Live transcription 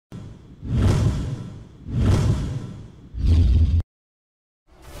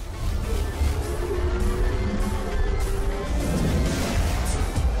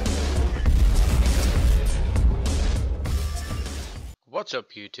What's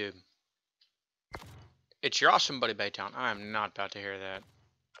up, YouTube? It's your awesome buddy Baytown. I am not about to hear that.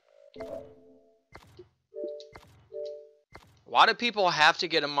 Why do people have to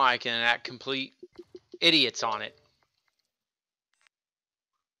get a mic and act complete idiots on it?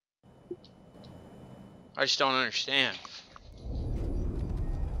 I just don't understand.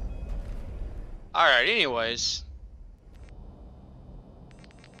 Alright, anyways.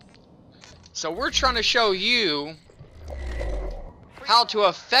 So we're trying to show you how to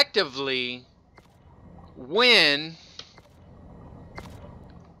effectively win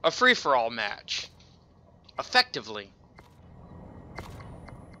a free-for-all match. Effectively.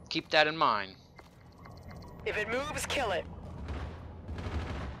 Keep that in mind. If it moves, kill it.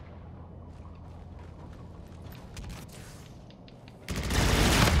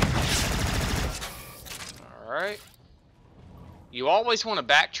 Alright. You always want to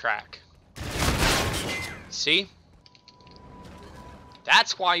backtrack. See?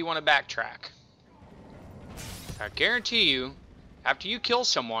 That's why you want to backtrack. I guarantee you, after you kill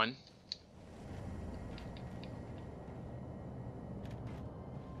someone,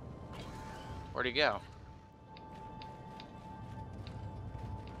 where'd he go?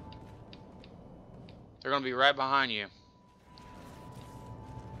 They're gonna be right behind you.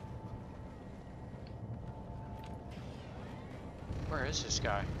 Where is this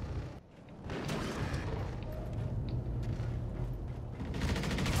guy?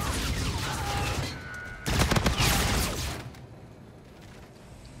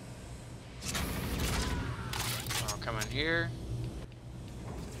 I'll come in here.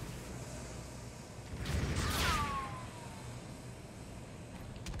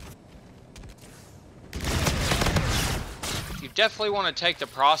 You definitely want to take the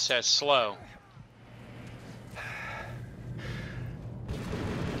process slow.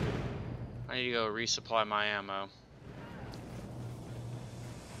 I need to go resupply my ammo.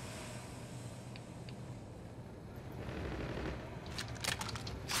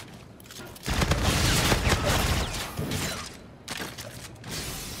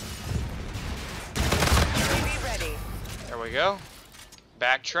 Be ready. There we go.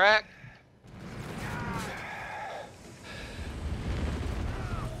 Backtrack.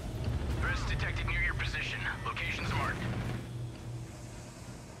 Threats detected near your position. Locations marked.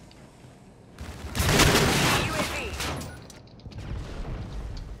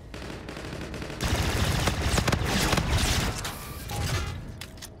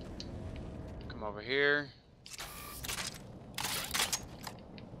 Come over here.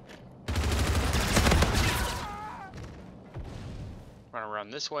 Run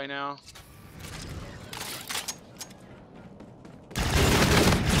around this way now.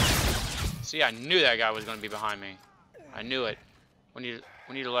 See, I knew that guy was going to be behind me. I knew it. We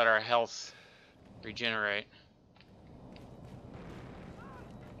need to let our health regenerate.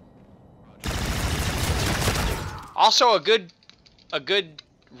 Also, a good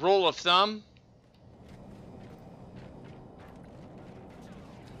rule of thumb.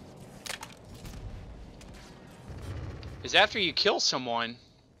 Is after you kill someone,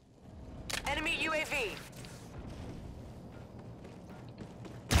 Enemy UAV.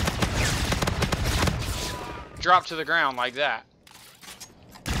 drop to the ground like that.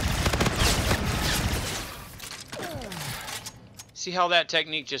 See how that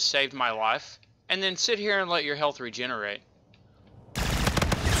technique just saved my life? And then sit here and let your health regenerate.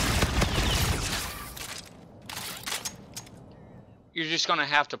 You're just gonna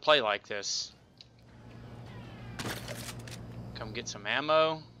have to play like this. Come get some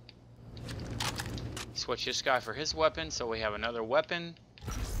ammo. Switch this guy for his weapon so we have another weapon.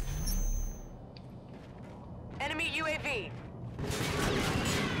 Enemy UAV.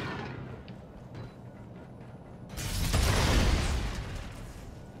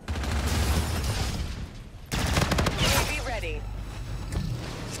 UAV ready.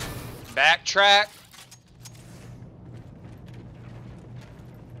 Backtrack.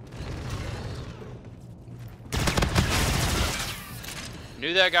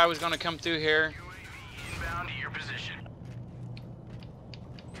 Knew that guy was going to come through here. UAV inbound to your position.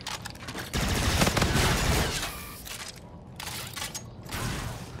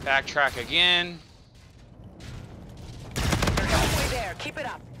 Backtrack again. You're halfway there. Keep it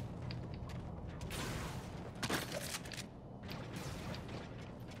up.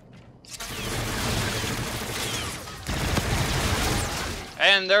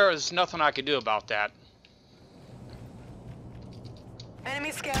 And there was nothing I could do about that.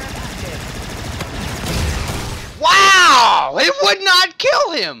 Enemy scanner active. Wow! It would not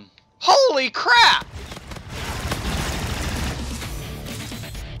kill him! Holy crap!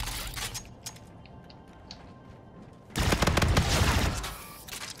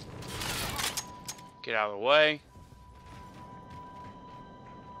 Get out of the way.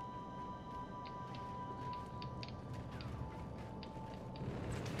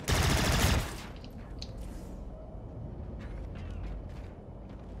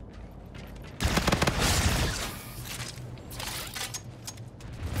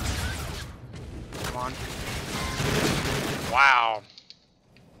 Come on. Wow.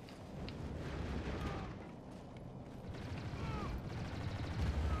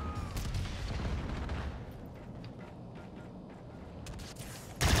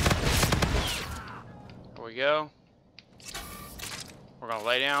 Here we go. We're gonna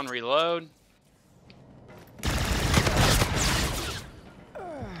lay down, reload.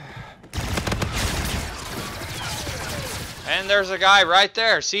 And there's a guy right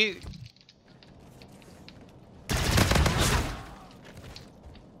there. See?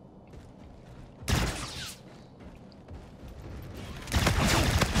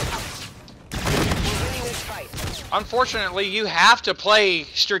 Unfortunately, you have to play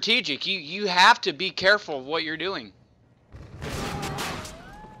strategic. You have to be careful of what you're doing.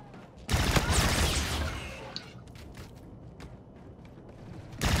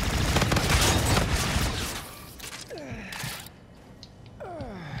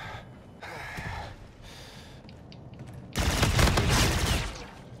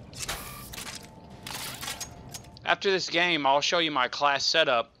 After this game, I'll show you my class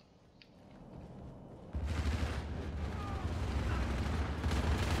setup.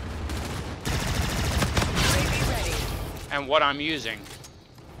 And what I'm using.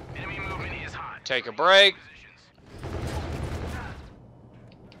 Enemy movement is hot. Take a break.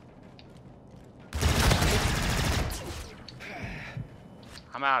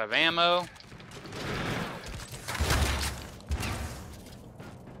 I'm out of ammo.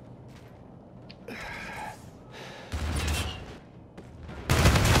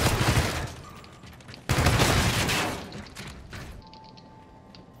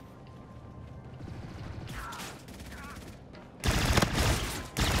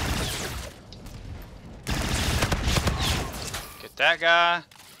 That guy.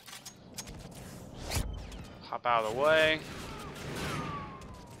 Hop out of the way.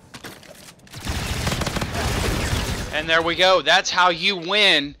 And there we go. That's how you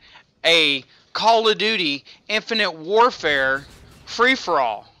win a Call of Duty Infinite Warfare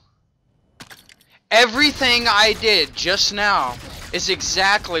free-for-all. Everything I did just now is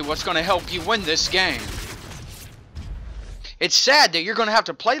exactly what's going to help you win this game. It's sad that you're going to have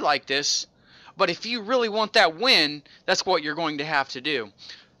to play like this, but if you really want that win, that's what you're going to have to do.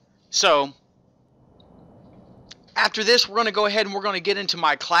 So, after this, we're going to go ahead and we're going to get into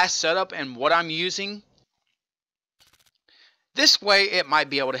my class setup and what I'm using. This way, it might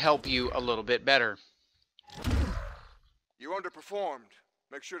be able to help you a little bit better. You underperformed.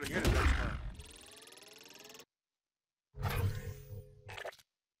 Make sure to hit it next time.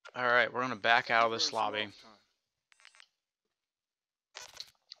 Alright, we're going to back out of this lobby.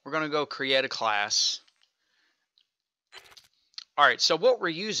 We're going to go create a class. Alright, so what we're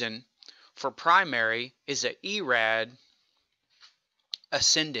using for primary is an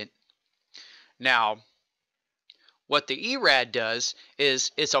Erad-Ascendant. Now, what the Erad does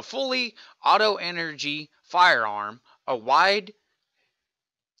is it's a fully auto energy firearm, a wide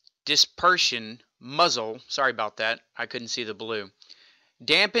dispersion muzzle, sorry about that, I couldn't see the blue,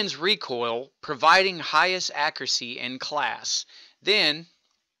 dampens recoil, providing highest accuracy in class. Then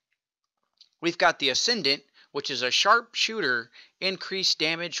we've got the Ascendant, which is a sharpshooter, increased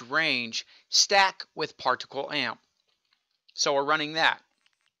damage range, stack with particle amp. So we're running that.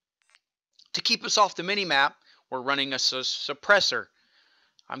 To keep us off the minimap, we're running a suppressor.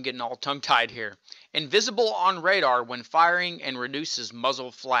 I'm getting all tongue-tied here. Invisible on radar when firing and reduces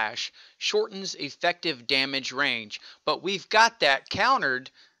muzzle flash. Shortens effective damage range. But we've got that countered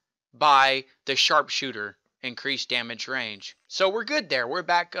by the sharpshooter, increased damage range. So we're good there. We're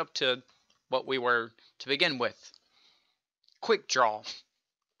back up to what we were to begin with. Quick draw.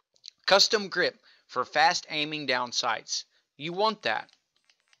 Custom grip for fast aiming down sights. You want that.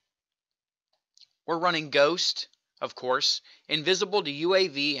 We're running Ghost, of course. Invisible to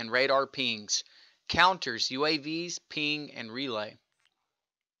UAV and radar pings. Counters UAVs, ping, and relay.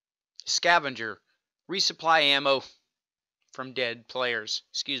 Scavenger. Resupply ammo from dead players.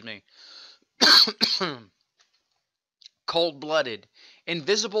 Excuse me. Cold-blooded.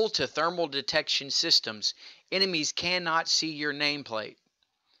 Invisible to thermal detection systems. Enemies cannot see your nameplate.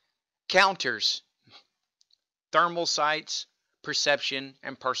 Counters. Thermal sights, perception,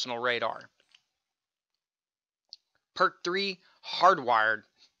 and personal radar. PERK 3, hardwired.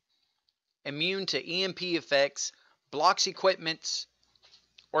 Immune to EMP effects, blocks equipments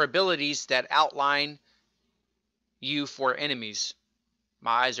or abilities that outline you for enemies.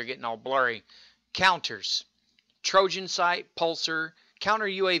 My eyes are getting all blurry. Counters. Trojan sight, pulsar, counter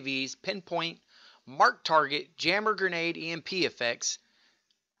UAVs, pinpoint, mark target, jammer grenade, EMP effects,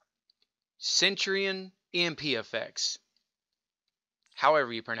 Centurion EMP effects.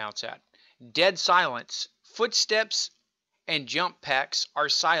 However you pronounce that. Dead silence. Footsteps and jump packs are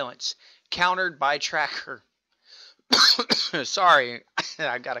silence, countered by tracker. Sorry,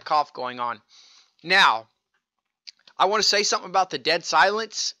 I got a cough going on. Now, I want to say something about the dead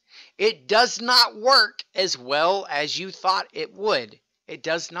silence. It does not work as well as you thought it would. It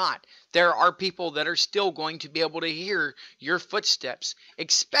does not. There are people that are still going to be able to hear your footsteps,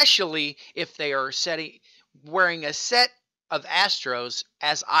 especially if they are wearing a set of Astros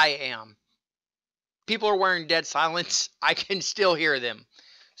as I am. People are wearing dead silence. I can still hear them.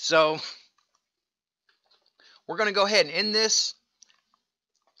 So, we're going to go ahead and end this.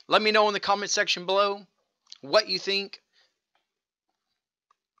 Let me know in the comment section below what you think.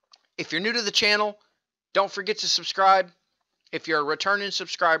 If you're new to the channel, don't forget to subscribe. If you're a returning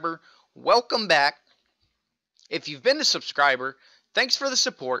subscriber, welcome back. If you've been a subscriber, thanks for the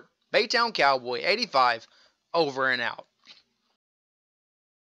support. Baytown Cowboy 85, over and out.